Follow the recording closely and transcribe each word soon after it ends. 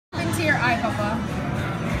your eye, Papa?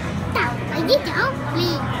 I need to help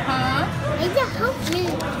me. Huh? I need to help me.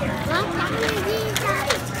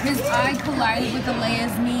 His eye collided with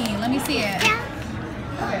Alea's knee. Let me see it.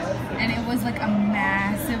 And it was like a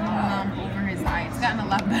massive lump over his eye. It's gotten a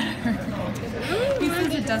lot better. He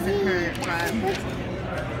says it doesn't hurt, but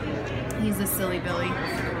he's a silly Billy.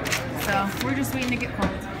 So we're just waiting to get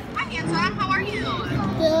called. Hi, Hansa. How are you?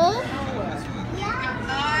 Good.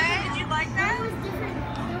 Did you like that?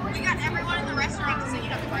 We got everyone in the restaurant to say you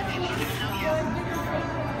have a birthday. They didn't know you.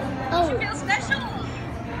 Oh. You feel special.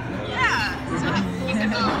 Yeah.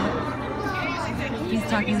 He's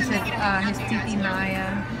talking to his titi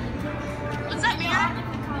Maya. What's up, Mia?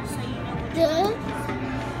 Good.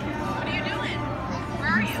 What are you doing?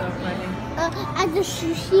 Where are you? So funny. At the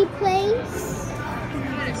sushi place.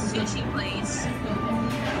 At a sushi place.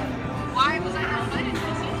 Why was I not invited to the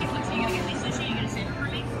sushi place? Are you gonna get me sushi? Are you gonna save it for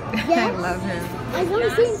me? Yes. I love him. I'm going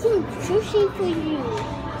to send some sushi for you.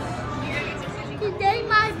 Today's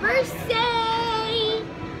my birthday.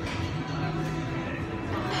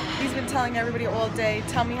 He's been telling everybody all day,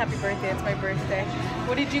 tell me happy birthday, it's my birthday.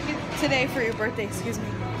 What did you get today for your birthday? Excuse me.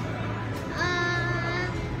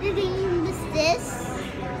 The thing was this.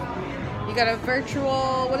 You got a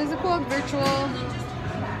virtual, what is it called? Virtual,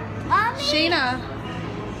 Mommy. Shayna.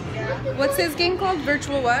 What's his game called?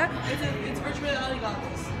 Virtual what? It's virtual reality goggles.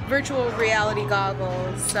 Virtual reality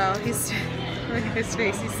goggles. So he's, look at his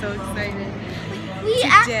face, he's so excited.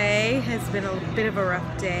 Today has been a bit of a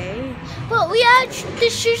rough day. But we are the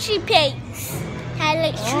sushi place. Had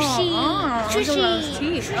like sushi. Look at those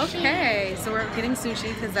teeth. Sushi. Okay, so we're getting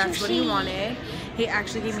sushi because that's what he wanted. He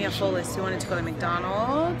actually gave me a full list. He wanted to go to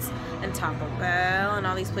McDonald's and Taco Bell and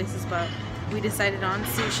all these places, but we decided on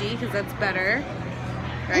sushi because that's better,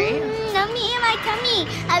 right? Yummy in my tummy.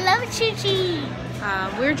 I love sushi.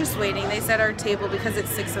 We're just waiting. They said our table, because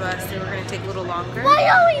it's 6 of us, they were going to take a little longer. Why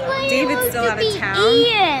are we waiting? David's still out of town.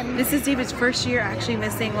 Eaten? This is David's first year actually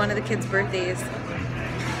missing one of the kids' birthdays.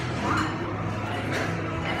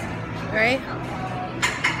 Right?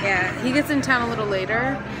 Yeah, he gets in town a little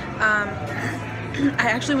later. I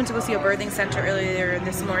actually went to go see a birthing center earlier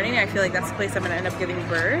this morning. I feel like that's the place I'm going to end up giving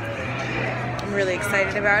birth. I'm really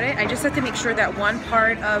excited about it. I just have to make sure that one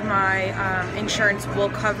part of my insurance will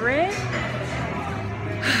cover it.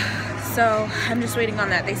 So I'm just waiting on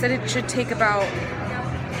that. They said it should take about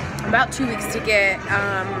 2 weeks to get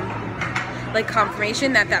like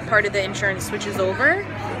confirmation that that part of the insurance switches over,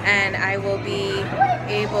 and I will be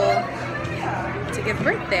able to give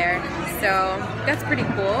birth there. So that's pretty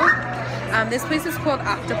cool. This place is called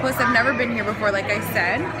Octopus. I've never been here before, like I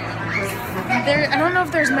said. I don't know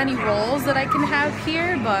if there's many rolls that I can have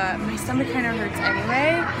here, but my stomach kind of hurts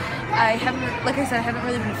anyway. I haven't, like I said, I haven't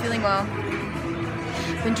really been feeling well.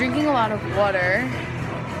 Been drinking a lot of water.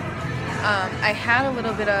 I had a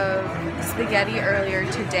little bit of spaghetti earlier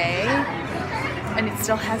today, and it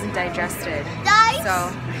still hasn't digested. Guys,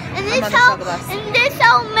 so and this how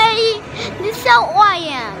I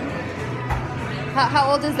am.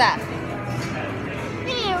 How old is that?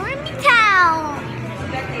 Here, let me count.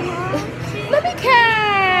 Let me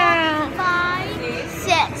count. 5,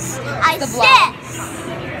 6. I The 6. vlog.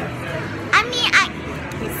 I mean,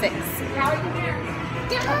 He's 6.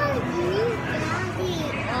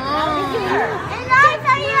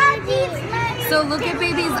 So look at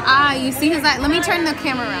baby's eye. You see his eye? Let me turn the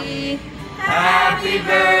camera around. Happy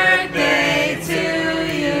birthday to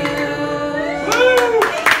you.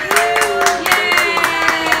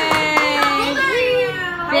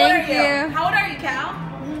 Thank you. How old are you, Cal?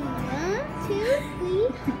 1, 2, 3,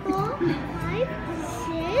 4, 5,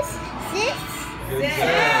 6. 6.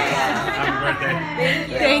 Happy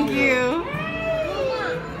birthday. Thank you.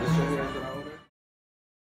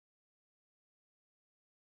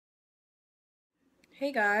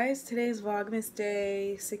 Hey guys, today's VlogMas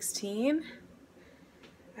day 16.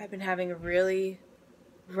 I've been having a really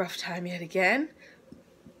rough time yet again.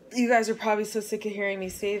 You guys are probably so sick of hearing me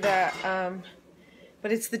say that,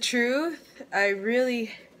 but it's the truth. You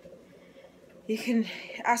can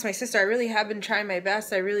ask my sister, I really have been trying my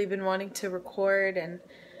best. I've really been wanting to record and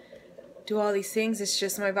do all these things. It's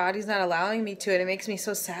just my body's not allowing me to, and it makes me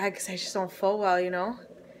so sad because I just don't feel well, you know?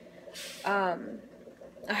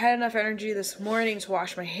 I had enough energy this morning to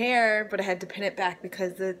wash my hair, but I had to pin it back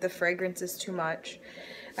because the fragrance is too much.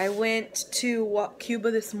 I went to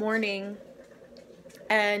Cuba this morning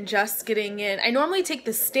and just getting in. I normally take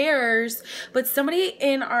the stairs, but somebody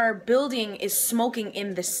in our building is smoking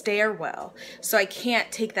in the stairwell, so I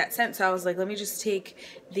can't take that scent. So I was like, let me just take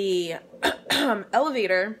the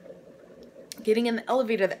elevator, getting in the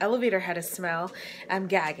elevator had a smell. I'm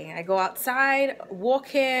gagging. I go outside, walk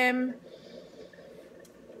him.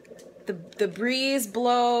 The breeze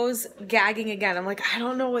blows, gagging again. I'm like, I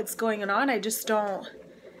don't know what's going on. I just don't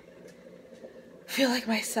feel like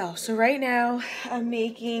myself. So right now I'm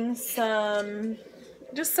making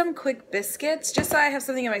just some quick biscuits, just so I have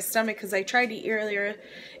something in my stomach, because I tried to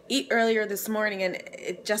eat earlier this morning and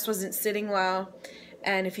it just wasn't sitting well.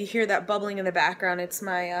 And if you hear that bubbling in the background, it's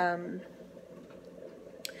my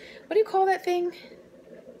what do you call that thing?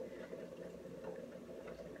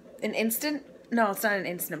 An instant? No, it's not an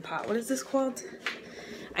Instant Pot. What is this called?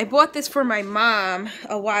 I bought this for my mom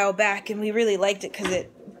a while back, and we really liked it because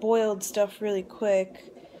it boiled stuff really quick.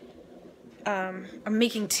 I'm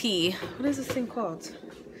making tea. What is this thing called?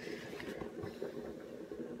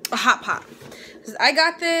 A hot pot. I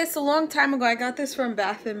got this a long time ago. I got this from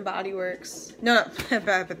Bath and Body Works. No,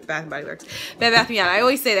 Bath and Body Works. Bed Bath & Beyond. I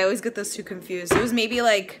always say that. I always get those two confused. It was maybe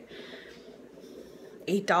like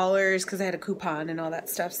 $8 because I had a coupon and all that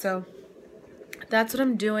stuff. So that's what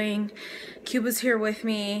I'm doing. Cuba's here with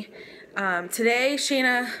me. Today,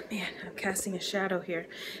 Shayna, man, I'm casting a shadow here.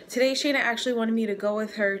 Today, Shayna actually wanted me to go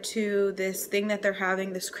with her to this thing that they're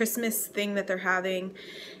having, this Christmas thing that they're having.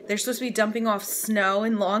 They're supposed to be dumping off snow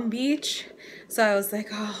in Long Beach. So I was like,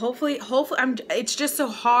 oh, hopefully, it's just so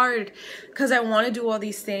hard because I want to do all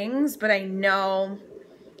these things, but I know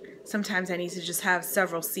sometimes I need to just have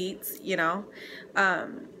several seats, you know.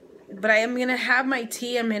 But I am going to have my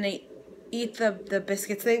tea. I'm going to eat the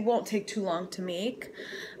biscuits. They won't take too long to make.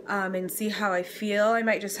 And see how I feel. I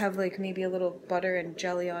might just have like maybe a little butter and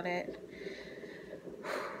jelly on it.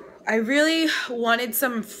 I really wanted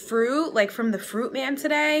some fruit, like from the Fruit Man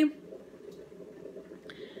today.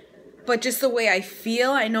 But just the way I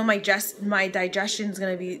feel, I know my digestion's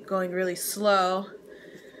gonna be going really slow.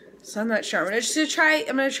 So I'm not sure. I'm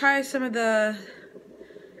gonna try some of the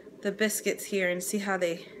biscuits here and see how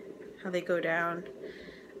they go down.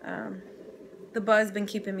 The buzz been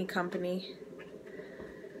keeping me company.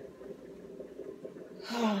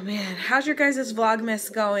 Oh man, how's your guys'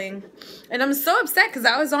 Vlogmas going? And I'm so upset because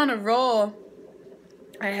I was on a roll.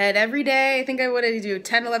 I had every day, I think I would do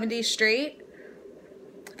 10, 11 days straight.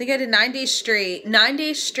 I think I did 9 days straight. 9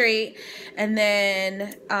 days straight. And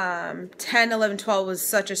then 10, 11, 12 was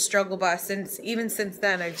such a struggle bus. Even since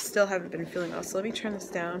then, I still haven't been feeling well. So let me turn this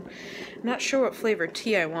down. I'm not sure what flavor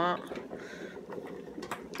tea I want.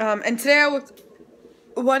 And today I was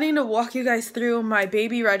wanting to walk you guys through my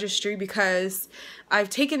baby registry because I've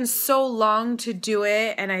taken so long to do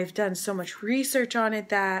it and I've done so much research on it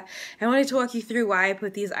that I wanted to walk you through why I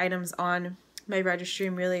put these items on my registry.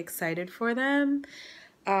 I'm really excited for them.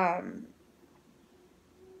 I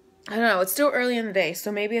don't know, it's still early in the day,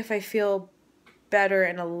 so maybe if I feel better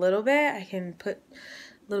in a little bit, I can put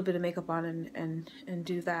a little bit of makeup on and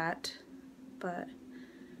do that. But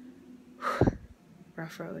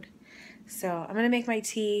rough road. So I'm gonna make my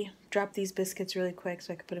tea, drop these biscuits really quick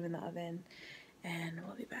so I can put them in the oven, and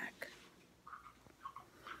we'll be back.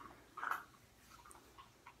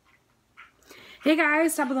 Hey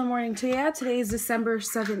guys, top of the morning to ya. Today is December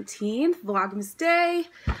 17th, Vlogmas Day,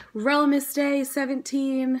 RellaMas Day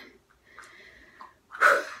 17.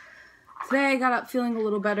 Today I got up feeling a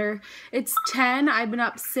little better. It's 10. I've been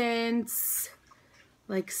up since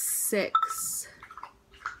like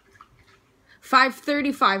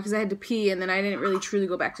 5:35 because I had to pee and then I didn't really truly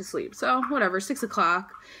go back to sleep. So whatever, 6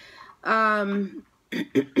 o'clock. I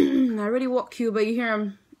already walked Cuba. You hear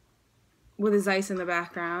him with his ice in the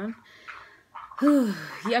background.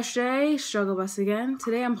 Yesterday, struggle bus again.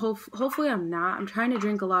 Today, hopefully I'm not. I'm trying to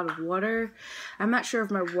drink a lot of water. I'm not sure if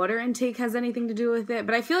my water intake has anything to do with it,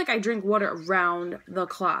 but I feel like I drink water around the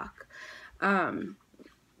clock.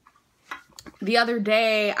 The other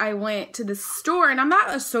day, I went to the store, and I'm not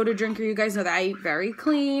a soda drinker. You guys know that I eat very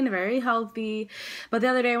clean, very healthy. But the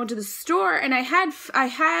other day, I went to the store, and I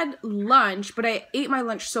had lunch, but I ate my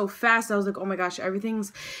lunch so fast, I was like, oh my gosh,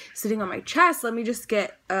 everything's sitting on my chest. Let me just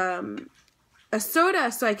get a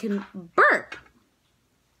soda so I can burp.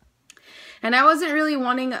 And I wasn't really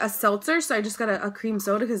wanting a seltzer, so I just got a cream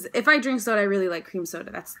soda, because if I drink soda, I really like cream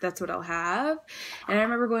soda. That's what I'll have. And I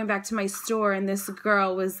remember going back to my store, and this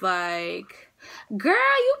girl was like, girl,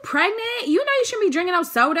 you pregnant? You know you shouldn't be drinking no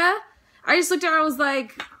soda. I just looked at her, I was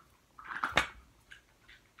like,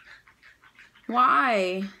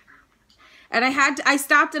 why? And I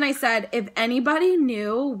stopped and I said, if anybody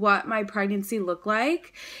knew what my pregnancy looked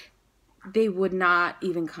like, they would not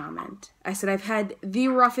even comment. I said, I've had the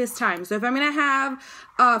roughest time. So if I'm going to have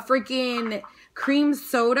a freaking cream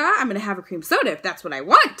soda, I'm going to have a cream soda if that's what I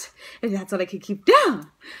want. If that's what I can keep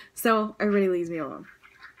down. So everybody leaves me alone.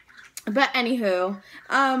 But anywho,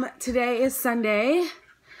 today is Sunday.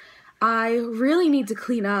 I really need to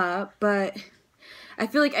clean up, but I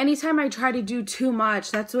feel like anytime I try to do too much,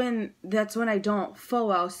 that's when I don't feel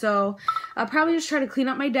well. So I'll probably just try to clean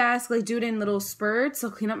up my desk, like do it in little spurts. I'll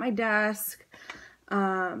clean up my desk.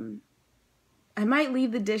 I might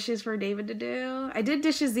leave the dishes for David to do. I did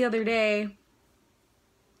dishes the other day,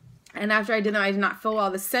 and after I did them, I did not feel well.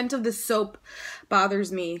 The scent of the soap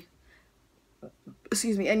bothers me.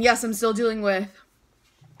 Excuse me. And yes, I'm still dealing with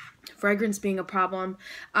fragrance being a problem.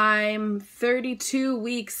 I'm 32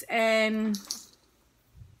 weeks and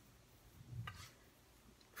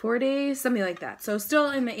 4 days, something like that. So still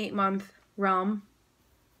in the 8-month realm.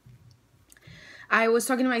 I was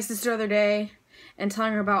talking to my sister the other day and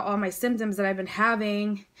telling her about all my symptoms that I've been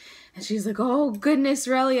having. And she's like, oh goodness,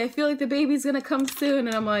 Relly, I feel like the baby's gonna come soon.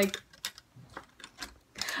 And I'm like,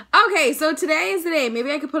 okay, so today is the day.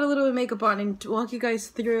 Maybe I could put a little bit of makeup on and walk you guys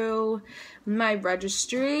through my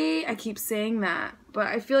registry. I keep saying that, but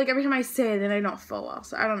I feel like every time I say it, then I don't feel well.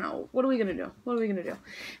 So I don't know. What are we gonna do? What are we gonna do?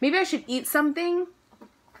 Maybe I should eat something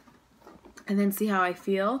and then see how I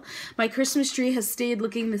feel. My Christmas tree has stayed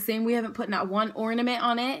looking the same. We haven't put not one ornament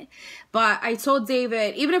on it, but I told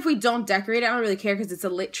David, even if we don't decorate it, I don't really care because it's a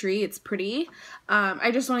lit tree. It's pretty. I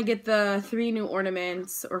just want to get the 3 new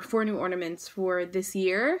ornaments or 4 new ornaments for this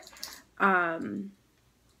year. So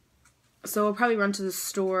we'll probably run to the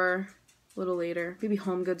store a little later, maybe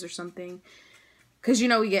Home Goods or something, because you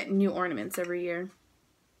know we get new ornaments every year.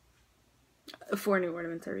 4 new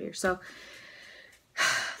ornaments every year. So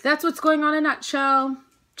that's what's going on in a nutshell.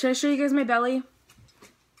 Should I show you guys my belly?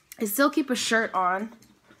 I still keep a shirt on.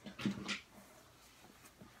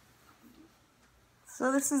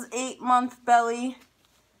 So this is 8-month belly.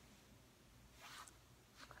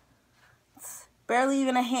 It's barely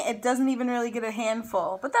even a hand. It doesn't even really get a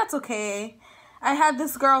handful, but that's okay. I had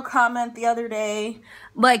this girl comment the other day,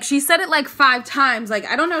 like she said it like 5 times. Like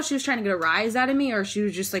I don't know if she was trying to get a rise out of me or she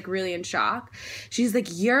was just like really in shock. She's like,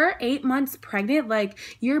 you're 8 months pregnant, like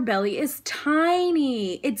your belly is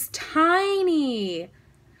tiny. It's tiny.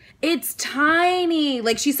 It's tiny.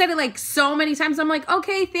 Like she said it like so many times. I'm like,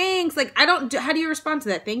 okay, thanks. Like I don't, how do you respond to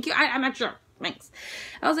that? Thank you. I'm not sure. Thanks.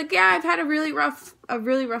 I was like, yeah, I've had a really rough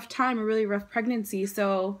time, a really rough pregnancy.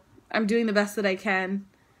 So I'm doing the best that I can.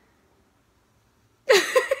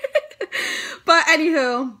 But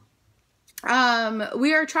anywho,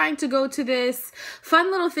 we are trying to go to this fun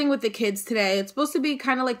little thing with the kids today. It's supposed to be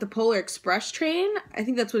kind of like the Polar Express train. I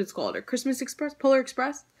think that's what it's called, or Christmas Express, Polar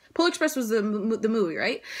Express. Polar Express was the movie,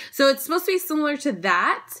 right? So it's supposed to be similar to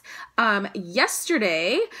that.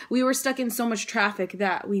 Yesterday, we were stuck in so much traffic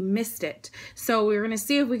that we missed it. So we're going to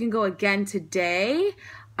see if we can go again today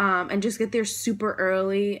and just get there super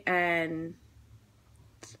early and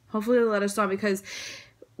hopefully they'll let us on because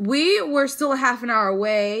we were still a half an hour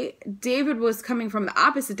away. David was coming from the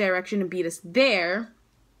opposite direction and beat us there.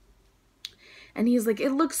 And he's like,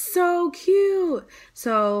 it looks so cute.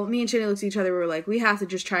 So me and Shani looked at each other. We were like, we have to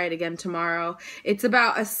just try it again tomorrow. It's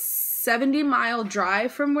about a 70-mile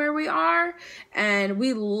drive from where we are. And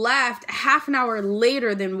we left half an hour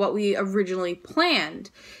later than what we originally planned.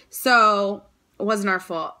 So it wasn't our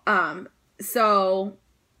fault. So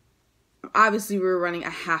obviously we were running a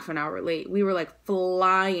half an hour late. We were like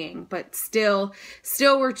flying, but still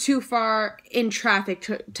we're too far in traffic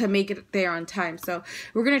to make it there on time. So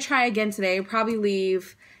we're going to try again today. Probably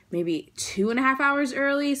leave maybe 2.5 hours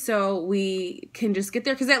early so we can just get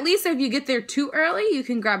there. Because at least if you get there too early, you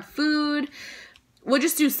can grab food. We'll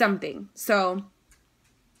just do something. So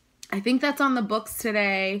I think that's on the books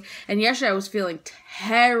today. And yesterday I was feeling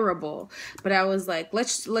terrible, but I was like,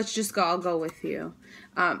 let's just go. I'll go with you.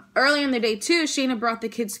 Earlier in the day too, Shayna brought the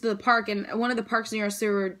kids to the park, and one of the parks near us, they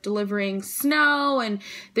were delivering snow and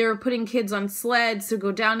they were putting kids on sleds to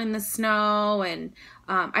go down in the snow. And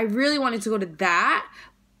I really wanted to go to that,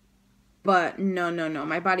 but no,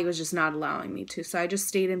 my body was just not allowing me to. So I just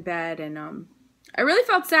stayed in bed, and I really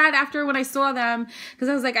felt sad after when I saw them, because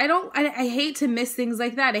I was like, I hate to miss things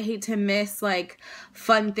like that. I hate to miss like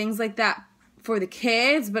fun things like that for the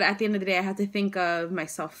kids, but at the end of the day, I have to think of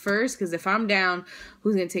myself first, because if I'm down,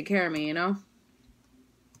 who's going to take care of me, you know?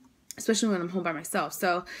 Especially when I'm home by myself.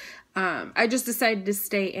 So I just decided to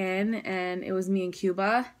stay in, and it was me and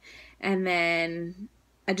Cuba, and then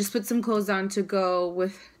I just put some clothes on to go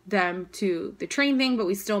with them to the train thing, but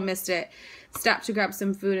we still missed it. Stopped to grab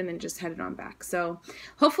some food and then just headed on back. So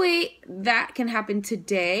hopefully that can happen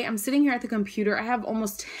today. I'm sitting here at the computer. I have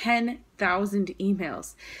almost 10,000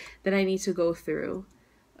 emails that I need to go through.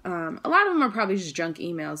 A lot of them are probably just junk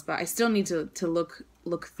emails, but I still need to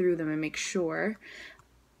look through them and make sure.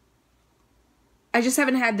 I just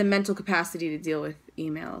haven't had the mental capacity to deal with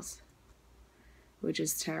emails, which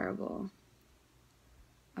is terrible.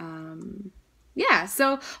 Yeah,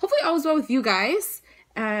 so hopefully all is well with you guys.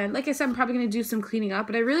 And like I said, I'm probably gonna do some cleaning up,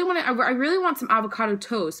 but I really want some avocado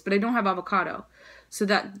toast, but I don't have avocado, so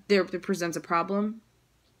that there presents a problem.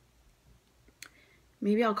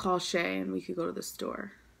 Maybe I'll call Shay and we could go to the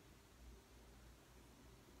store.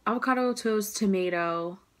 Avocado toast,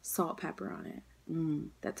 tomato, salt, pepper on it.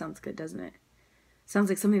 That sounds good, doesn't it? Sounds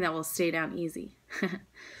like something that will stay down easy.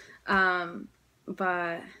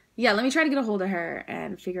 But yeah, let me try to get a hold of her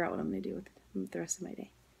and figure out what I'm gonna do with the rest of my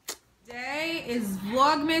day. Today is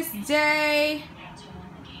Vlogmas day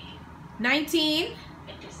 19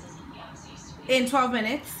 in 12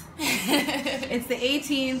 minutes. It's the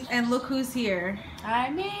 18th and look who's here. I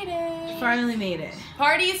made it. Finally made it.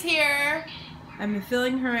 Party's here. I've been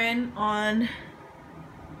filling her in on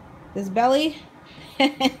this belly.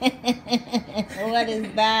 What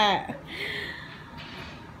is that?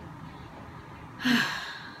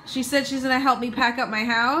 She said she's gonna help me pack up my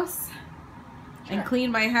house and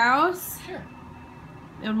clean my house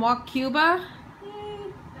and walk Cuba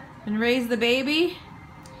and raise the baby.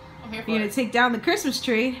 I'm here for You're gonna take down the Christmas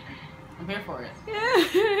tree. I'm here for it.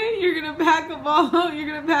 Yeah. You're gonna pack up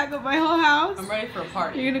my whole house. I'm ready for a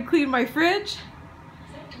party. You're gonna clean my fridge.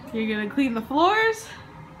 You're gonna clean the floors.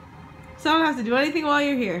 So I don't have to do anything while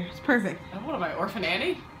you're here. It's perfect. What am I, Orphan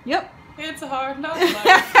Annie? Yep. It's a hard knock life.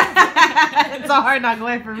 It's a hard knock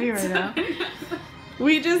life for me right now.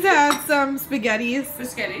 We just had some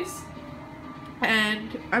spaghettis.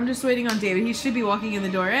 And I'm just waiting on David. He should be walking in the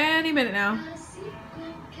door any minute now.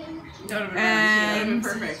 And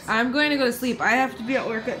I'm going to go to sleep. I have to be at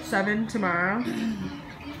work at 7 tomorrow.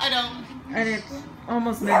 I don't. And it's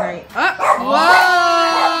almost midnight. Oh!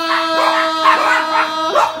 Whoa!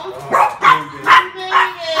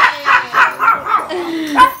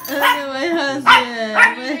 Look at my husband.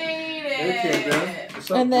 I made it.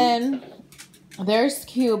 And then there's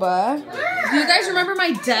Cuba. Do you guys remember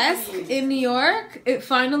my desk in New York? It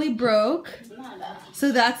finally broke.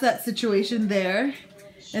 So that's that situation there.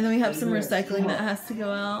 And then we have some recycling that has to go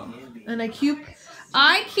out. And I keep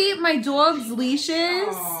my dog's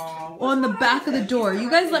leashes on the back of the door. You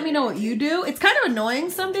guys let me know what you do. It's kind of annoying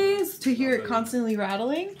some days to hear it constantly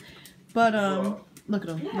rattling. But look at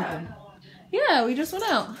him. Look at him. Yeah, we just went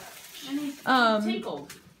out.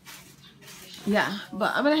 Yeah,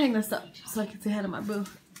 but I'm gonna hang this up so I can say hi to my boo.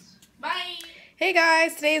 Bye. Hey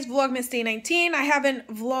guys, today is Vlogmas day 19. I haven't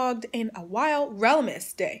vlogged in a while.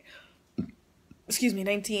 RellaMas day. Excuse me,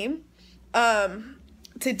 19.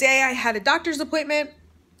 Today I had a doctor's appointment.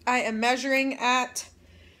 I am measuring at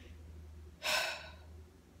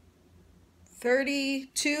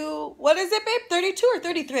 32. What is it, babe? 32 or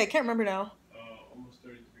 33? I can't remember now. Almost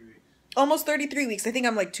 33 weeks. Almost 33 weeks. I think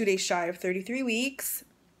I'm like 2 days shy of 33 weeks.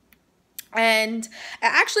 And I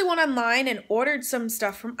actually went online and ordered some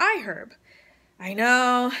stuff from iHerb. I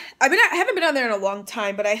know. I haven't been on there in a long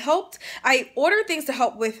time, but I ordered things to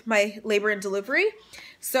help with my labor and delivery.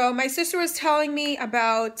 So my sister was telling me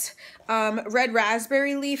about red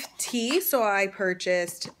raspberry leaf tea, so I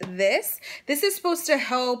purchased this. This is supposed to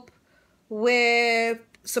help with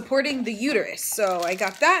supporting the uterus. So I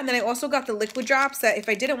got that, and then I also got the liquid drops that if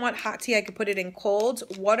I didn't want hot tea, I could put it in cold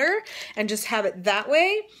water and just have it that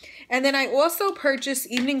way. And then I also purchased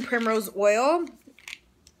evening primrose oil.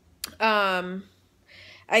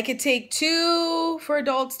 I could take 2, for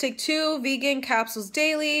adults, take 2 vegan capsules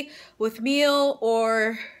daily with meal,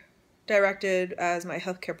 or directed as my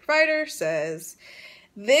healthcare provider says.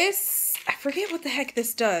 This, I forget what the heck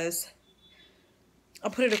this does. I'll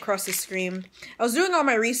put it across the screen. I was doing all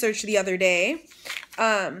my research the other day.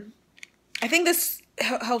 I think this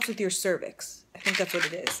helps with your cervix. I think that's what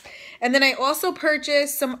it is. And then I also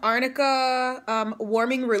purchased some Arnica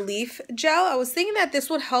warming relief gel. I was thinking that this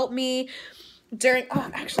would help me during, oh,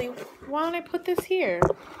 actually, why don't I put this here?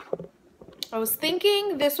 I was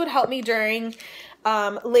thinking this would help me during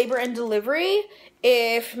labor and delivery.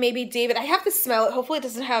 If maybe David, I have to smell it. Hopefully it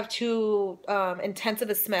doesn't have too intense of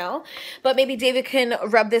a smell. But maybe David can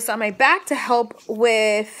rub this on my back to help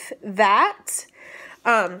with that,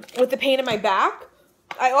 with the pain in my back.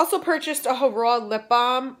 I also purchased a raw lip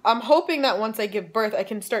balm. I'm hoping that once I give birth, I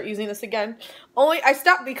can start using this again. Only I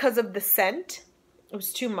stopped because of the scent. It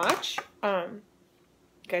was too much. You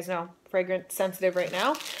guys know, fragrance sensitive right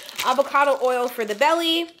now. Avocado oil for the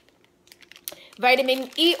belly. Vitamin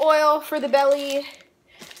E oil for the belly.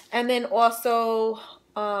 And then also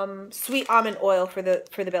sweet almond oil for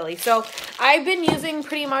the belly. So I've been using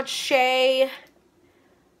pretty much shea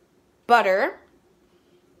butter.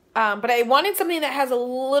 But I wanted something that has a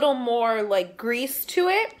little more like grease to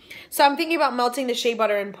it. So I'm thinking about melting the shea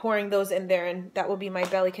butter and pouring those in there, and that will be my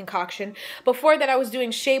belly concoction. Before that I was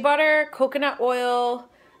doing shea butter, coconut oil,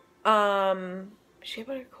 shea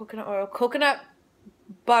butter, coconut oil, coconut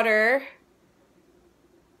butter.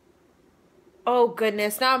 Oh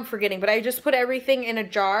goodness, now I'm forgetting, but I just put everything in a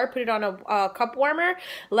jar, put it on a cup warmer,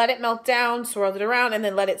 let it melt down, swirled it around, and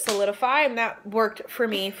then let it solidify, and that worked for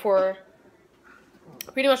me for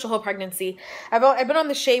pretty much the whole pregnancy. I've been on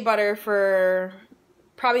the shea butter for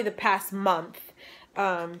probably the past month,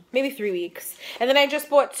 maybe 3 weeks. And then I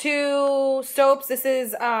just bought 2 soaps. This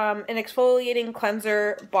is an exfoliating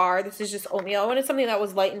cleanser bar. This is just oatmeal. I wanted something that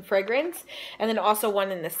was light in fragrance, and then also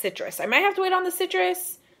one in the citrus. I might have to wait on the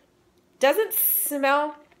citrus. Doesn't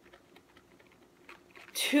smell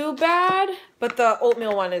too bad, but the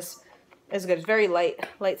oatmeal one is good. It's very light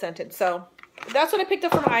scented. So that's what I picked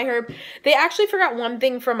up from iHerb. They actually forgot one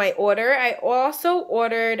thing from my order. I also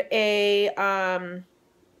ordered a, I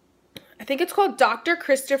think it's called Dr.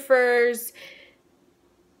 Christopher's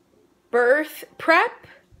Birth Prep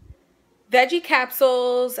veggie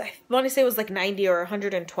capsules. I want to say it was like 90 or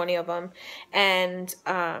 120 of them. And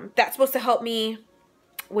that's supposed to help me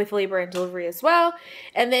with labor and delivery as well.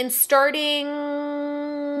 And then starting,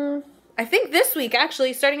 I think this week,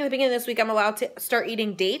 actually, starting at the beginning of this week, I'm allowed to start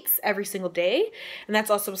eating dates every single day. And that's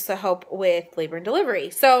also supposed to help with labor and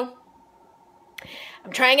delivery. So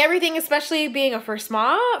I'm trying everything, especially being a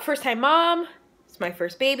first-time mom. It's my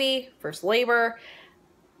first baby, first labor.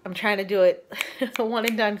 I'm trying to do it one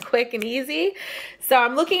and done, quick and easy. So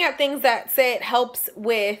I'm looking at things that say it helps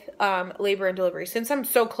with labor and delivery. Since I'm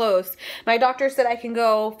so close, my doctor said I can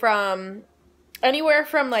go from anywhere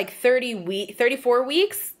from like 34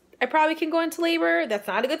 weeks. I probably can go into labor. That's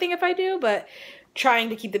not a good thing if I do, but trying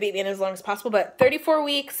to keep the baby in as long as possible. But 34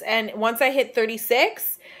 weeks, and once I hit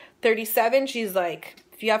 36, 37, she's like,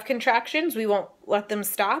 if you have contractions, we won't let them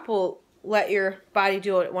stop. We'll let your body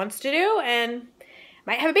do what it wants to do, and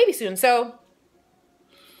might have a baby soon. So,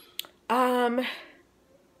 yeah,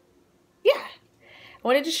 I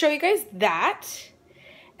wanted to show you guys that.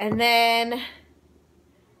 And then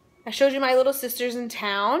I showed you my little sisters in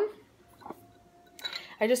town.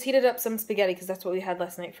 I just heated up some spaghetti because that's what we had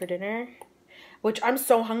last night for dinner, which I'm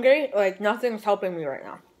so hungry. Like, nothing's helping me right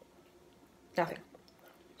now. Nothing.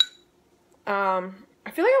 I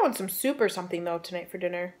feel like I want some soup or something though tonight for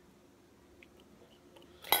dinner.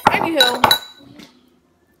 Anywho,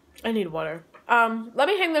 I need water. Let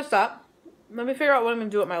me hang this up. Let me figure out what I'm gonna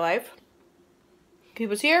do with my life.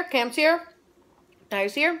 People's here, Cam's here,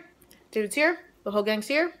 Naya's here, David's here, the whole gang's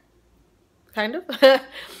here. Kind of.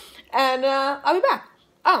 And I'll be back.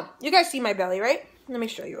 Oh, you guys see my belly, right? Let me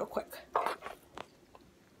show you real quick.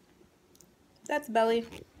 That's belly.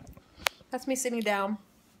 That's me sitting down.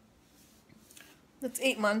 That's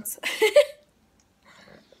 8 months.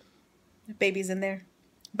 The baby's in there.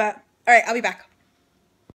 But, alright, I'll be back.